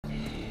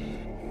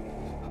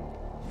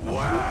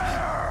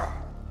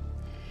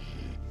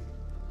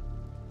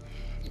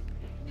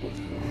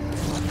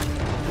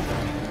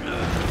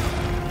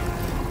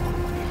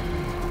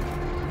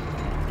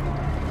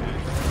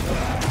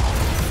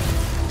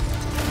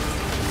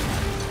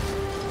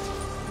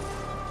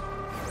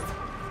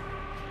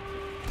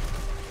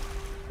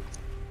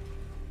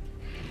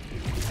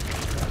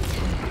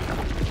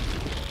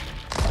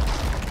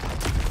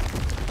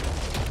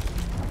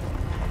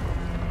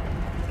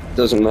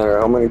Doesn't matter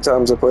how many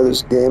times I play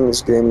this game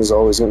is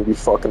always going to be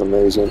fucking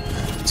amazing.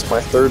 It's my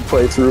third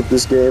playthrough of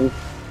this game,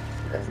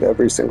 and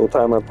every single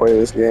time I play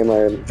this game,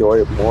 I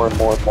enjoy it more and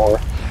more and more.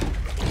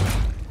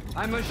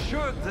 I'm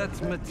assured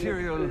that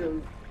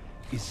material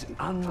is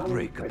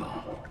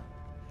unbreakable.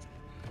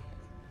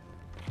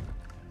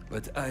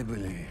 But I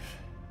believe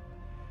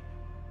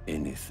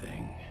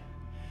anything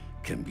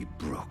can be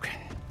broken.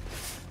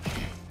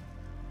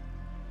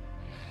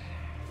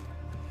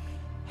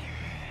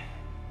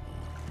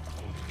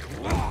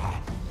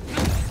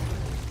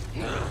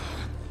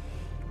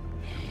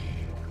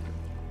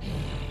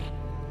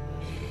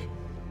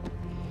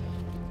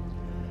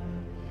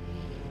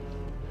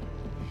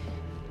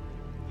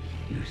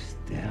 You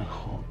still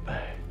hold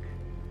back.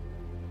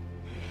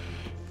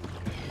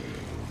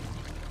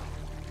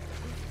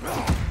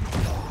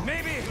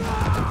 Maybe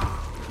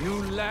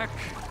you lack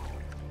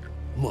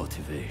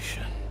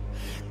motivation.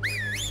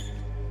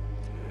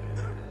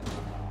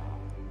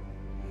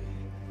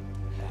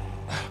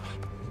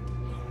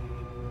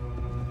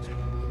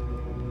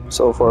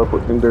 So far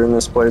during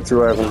this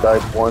playthrough, I haven't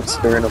died once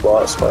during a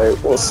boss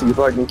fight. We'll see if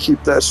I can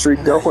keep that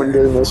streak going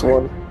during this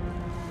one.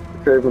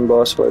 The Kraven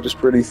boss fight is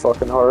pretty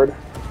fucking hard.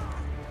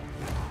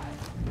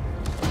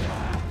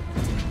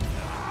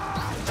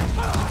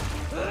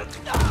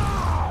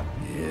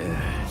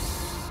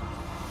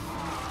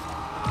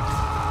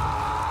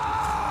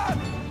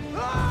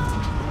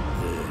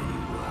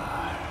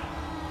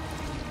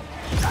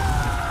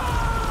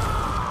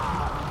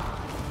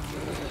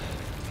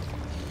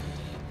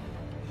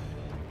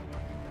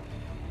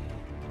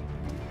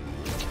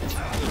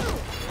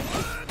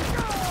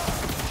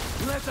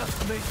 Let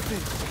us make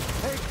this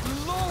a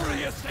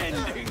glorious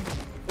ending!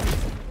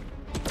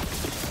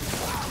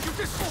 You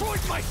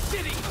destroyed my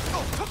city!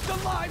 Took the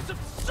lives of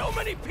so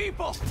many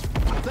people!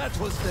 That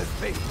was their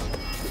fate,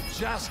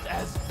 just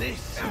as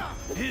this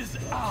is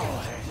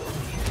ours.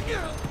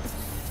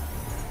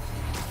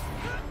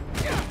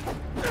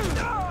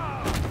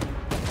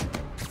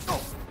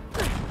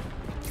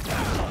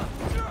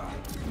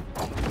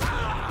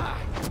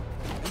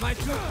 Am I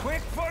too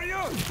quick for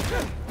you?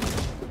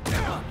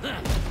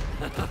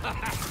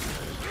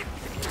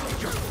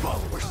 Your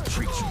followers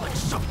treat you like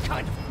some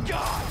kind of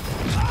god!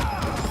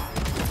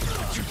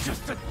 But you're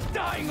just a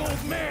dying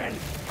old man,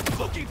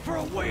 looking for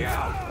a way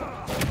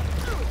out!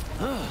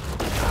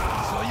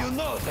 So you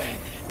know then.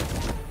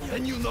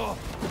 And you know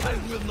I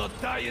will not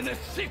die in a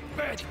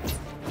sickbed!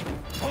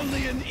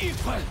 Only an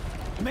equal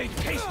may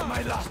taste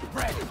my last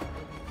breath!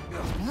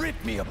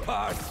 Rip me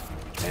apart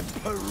and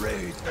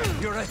parade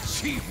your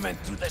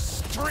achievement to the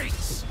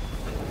streets!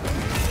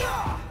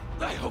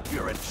 I hope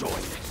you're enjoying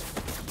it.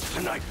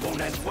 Tonight won't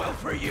end well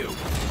for you.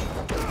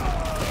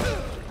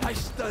 I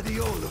study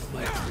all of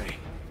my prey.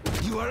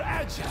 You are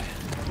agile,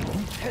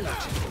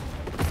 intelligent,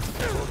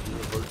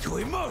 vulnerable to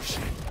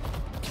emotion.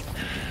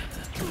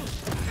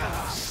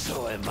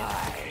 So am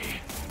I.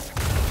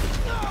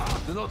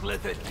 Do not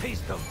let the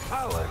taste of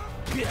power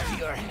get to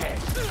your head.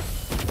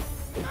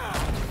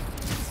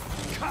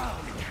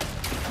 Come!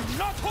 Do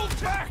not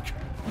hold back!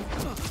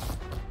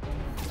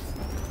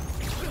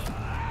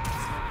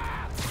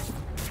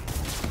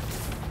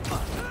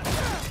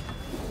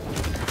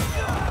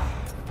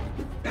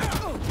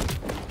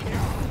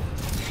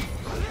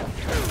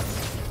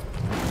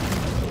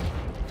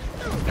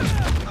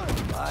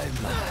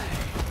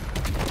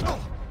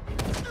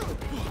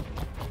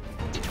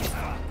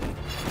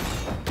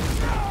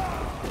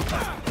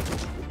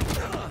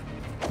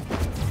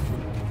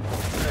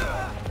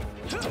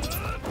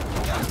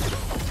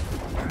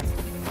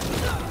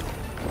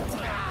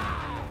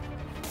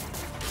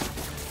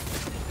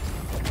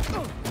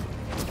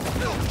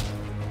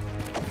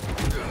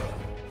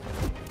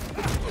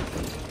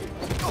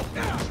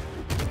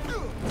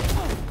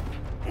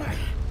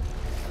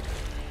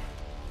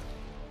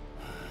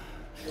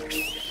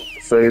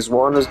 Phase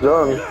 1 is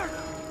done.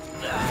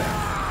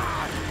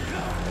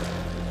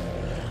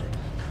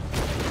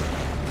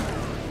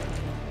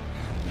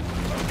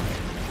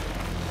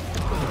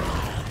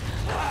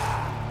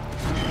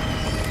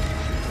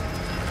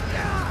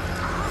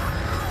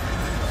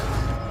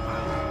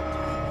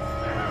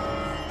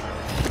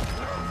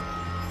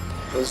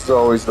 This is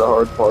always the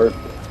hard part.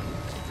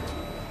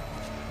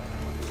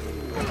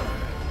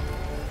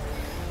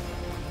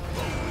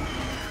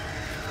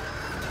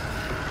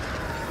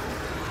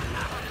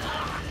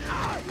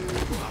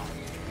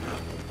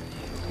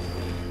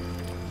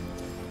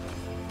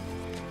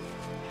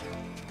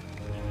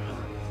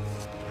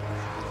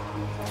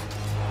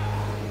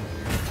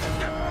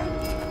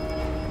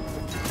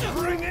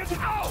 Bring it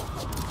out!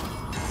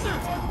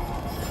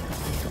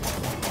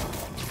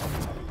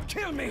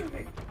 kill me,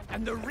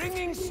 and the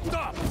ringing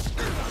stops.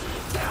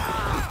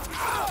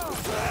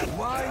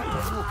 Why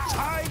do you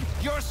hide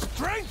your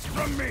strength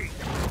from me?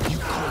 You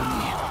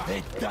call me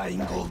a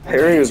dying old man.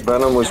 Harry's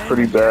Venom was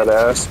pretty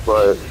badass,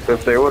 but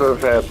if they would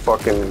have had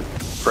fucking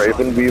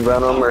Kraven be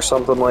Venom or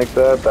something like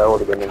that, that would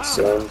have been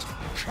insane.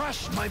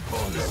 Crush my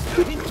bones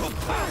into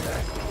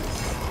powder.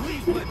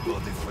 Leave my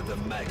body for the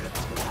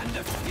maggots and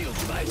the field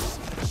mice.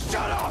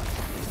 Shut up!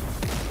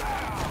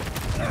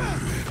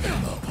 Rip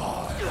him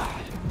apart.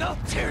 I'll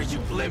tear you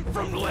limb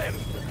from limb.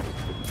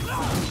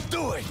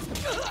 Do it,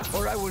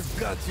 or I will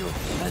gut you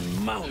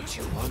and mount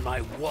you on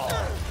my wall.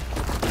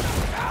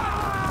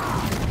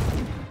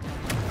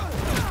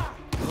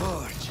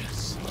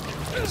 Gorgeous.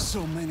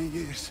 So many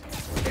years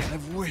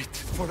I've waited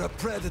for a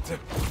predator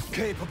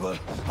capable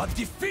of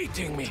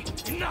defeating me.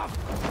 Enough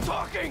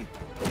talking!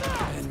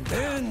 And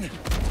then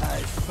I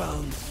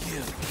found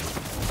you.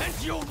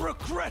 And you'll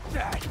regret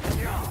that!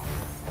 No,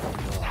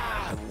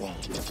 I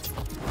won't.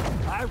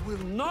 I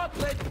will not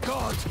let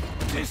God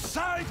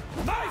decide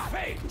my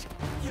fate!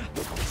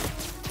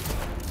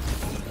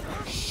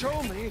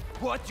 Show me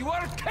what you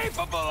are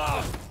capable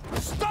of!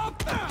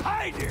 Stop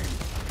hiding!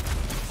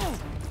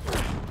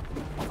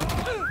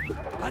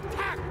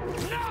 Attack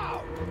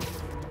now!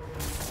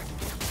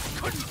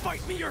 Couldn't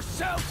fight me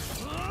yourself!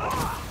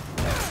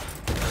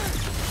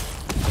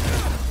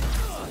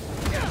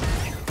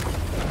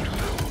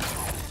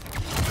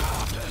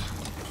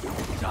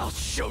 I'll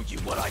show you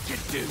what I can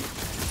do!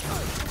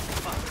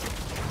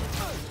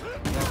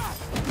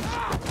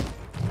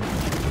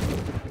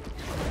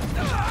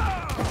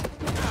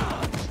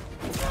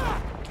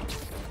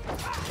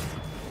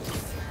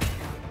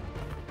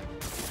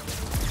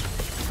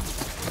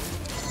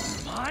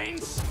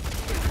 Minds?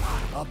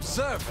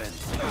 Observant.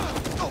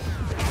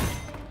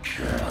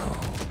 Kill.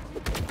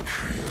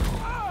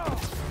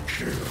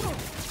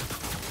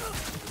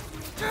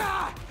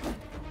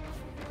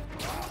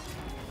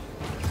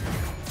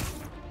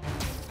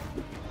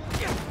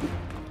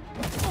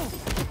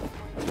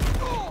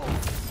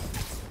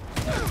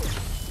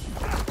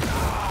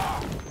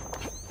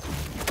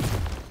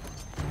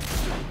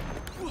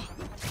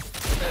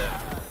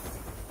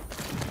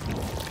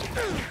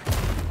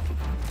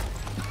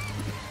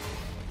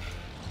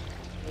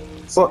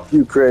 Fuck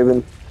you,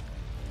 Kraven.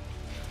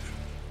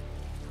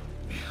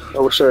 I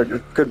wish I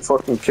could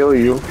fucking kill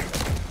you.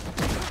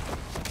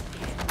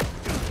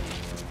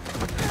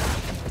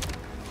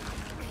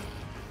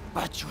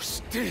 But you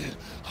still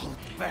hold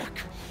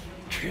back.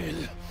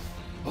 Kill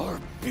or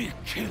be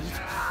killed.